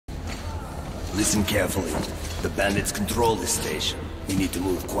Listen carefully. The bandits control this station. We need to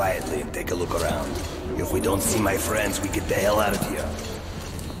move quietly and take a look around. If we don't see my friends, we get the hell out of here.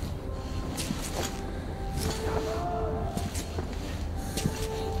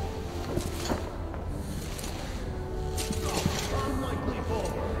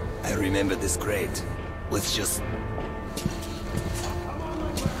 I remember this crate. Let's just...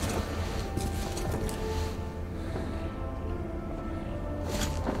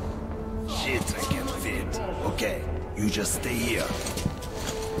 Shit, I can't fit. Okay, you just stay here.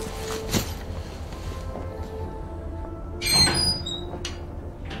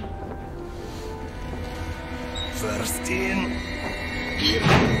 First in... Here.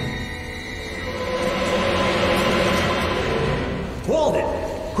 Hold it!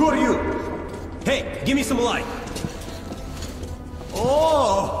 Who are you? Hey, give me some light!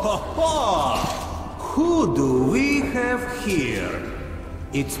 Oh, ha, ha. Who do we have here?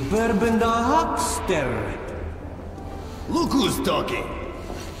 It's Bourbon the Huckster. Look who's talking.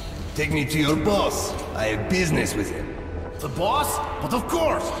 Take me to your boss. I have business with him. The boss? But of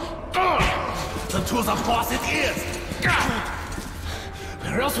course! Then to the boss it is!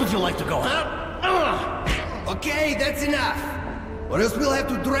 Where else would you like to go, huh? Okay, that's enough. Or else we'll have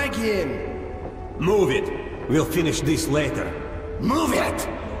to drag him. Move it. We'll finish this later. Move it!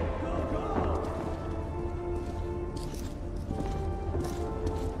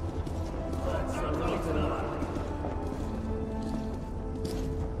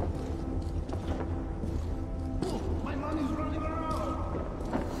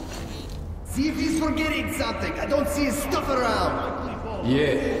 See if he's forgetting something. I don't see his stuff around.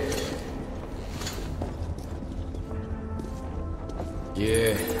 Yeah.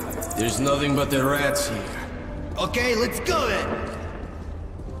 Yeah, there's nothing but the rats here. Okay, let's go then.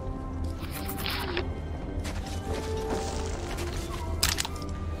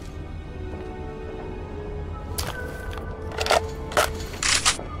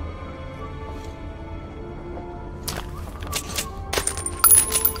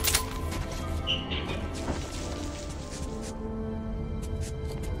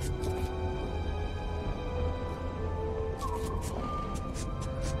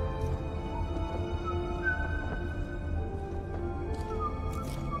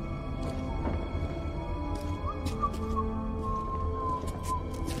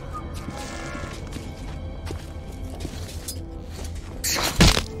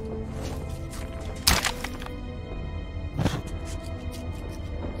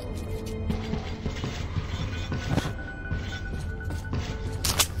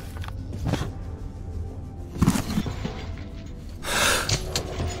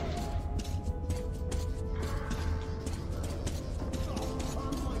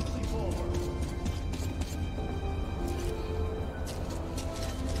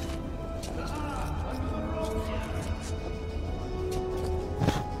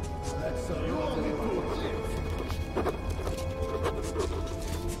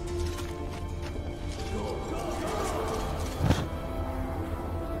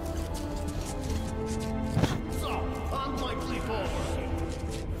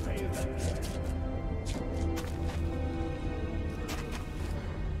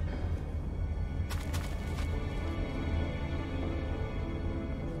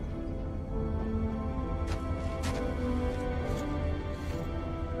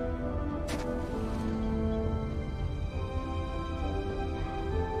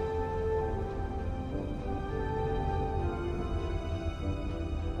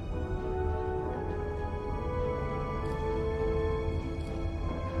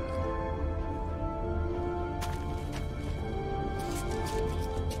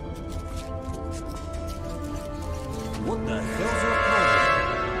 What the hell's your problem?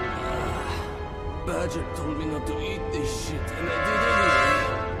 Badger told me not to eat this shit, and I did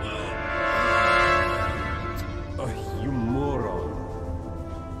anyway. You moron.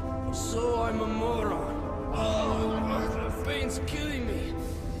 So I'm a moron. Oh, the pain's killing me.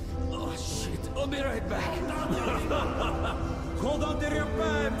 Oh shit, I'll be right back. Hold on to your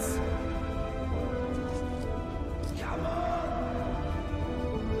pants! Come on!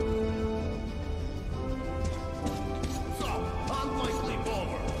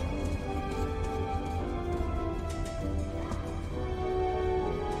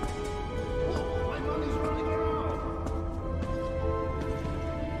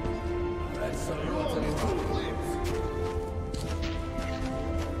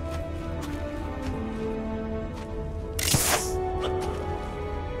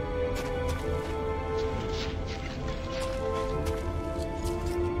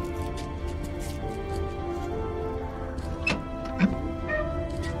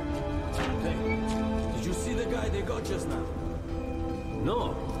 they got just now?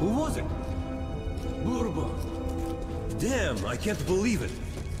 No, who was it? Bourbon. Damn, I can't believe it.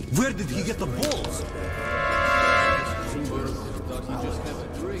 Where did he get the balls? Thought he just have a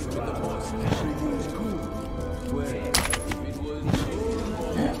drink with the boss. Everything was cool. Well, if it was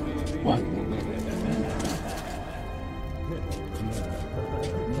What?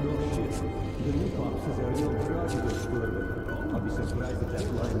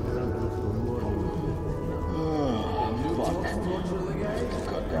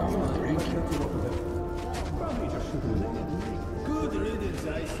 Cut down on drink. good riddance,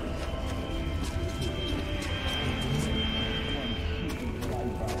 I see.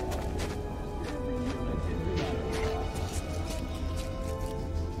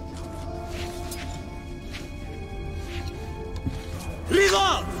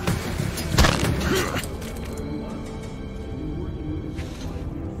 Reload!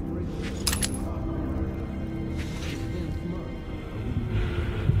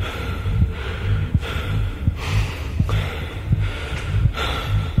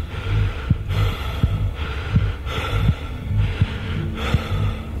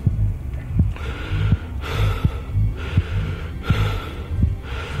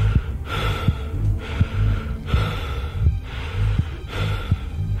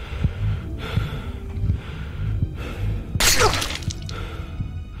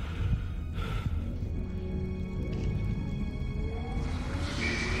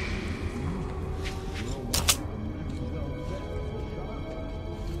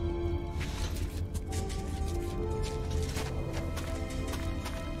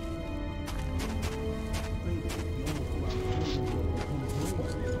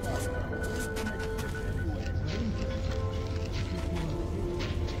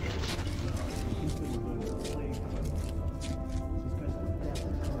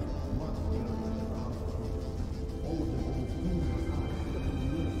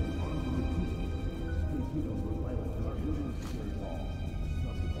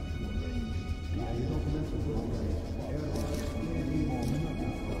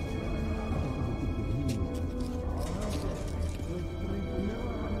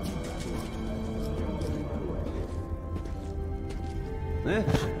 Eh?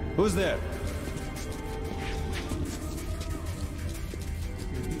 Who's there?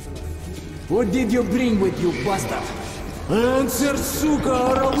 What did you bring with you, bastard? Answer, сука,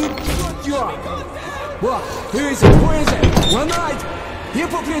 or I will cut you up! What? Who is it? Who is it? One night!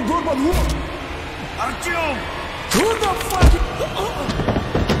 Hypocrite Bourbon, who? Артем! Who the fuck?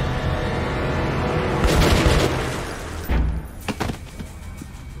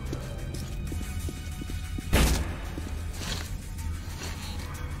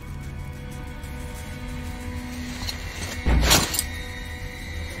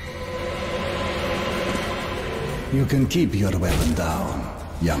 You can keep your weapon down,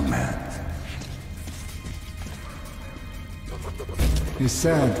 young man. It's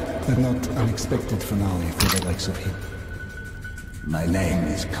sad, but not unexpected finale for the likes of him. My name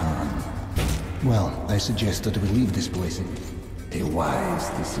is Khan. Well, I suggest that we leave this place. A wise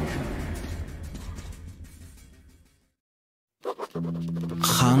decision.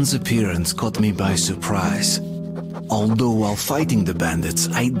 Khan's appearance caught me by surprise. Although while fighting the bandits,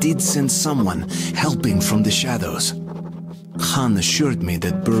 I did sense someone helping from the shadows. Khan assured me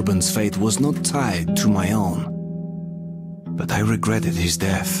that Bourbon's fate was not tied to my own. But I regretted his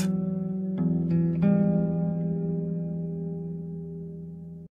death.